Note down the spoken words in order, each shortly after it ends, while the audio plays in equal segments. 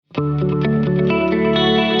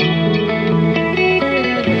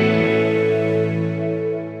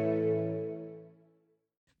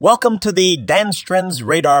Welcome to the Danstrand's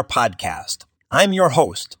Radar Podcast. I'm your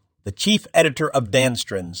host, the chief editor of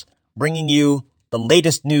Danstrand's, bringing you the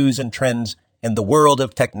latest news and trends in the world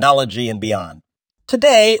of technology and beyond.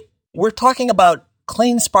 Today, we're talking about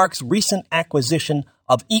CleanSpark's recent acquisition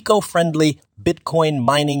of eco-friendly Bitcoin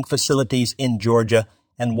mining facilities in Georgia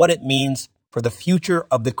and what it means for the future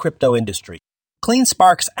of the crypto industry.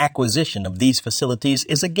 CleanSpark's acquisition of these facilities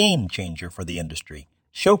is a game changer for the industry,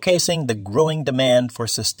 showcasing the growing demand for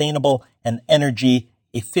sustainable and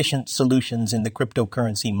energy-efficient solutions in the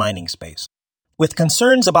cryptocurrency mining space. With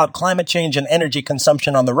concerns about climate change and energy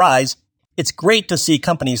consumption on the rise, it's great to see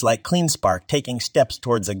companies like CleanSpark taking steps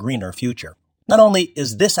towards a greener future. Not only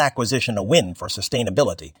is this acquisition a win for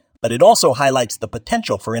sustainability, but it also highlights the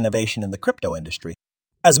potential for innovation in the crypto industry.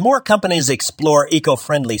 As more companies explore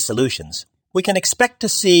eco-friendly solutions, we can expect to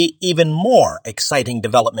see even more exciting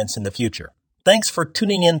developments in the future. Thanks for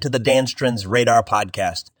tuning in to the Danstrand's Radar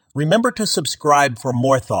Podcast. Remember to subscribe for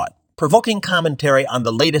more thought-provoking commentary on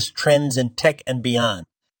the latest trends in tech and beyond.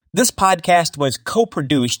 This podcast was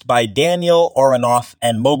co-produced by Daniel Oronoff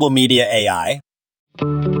and Mobile Media AI.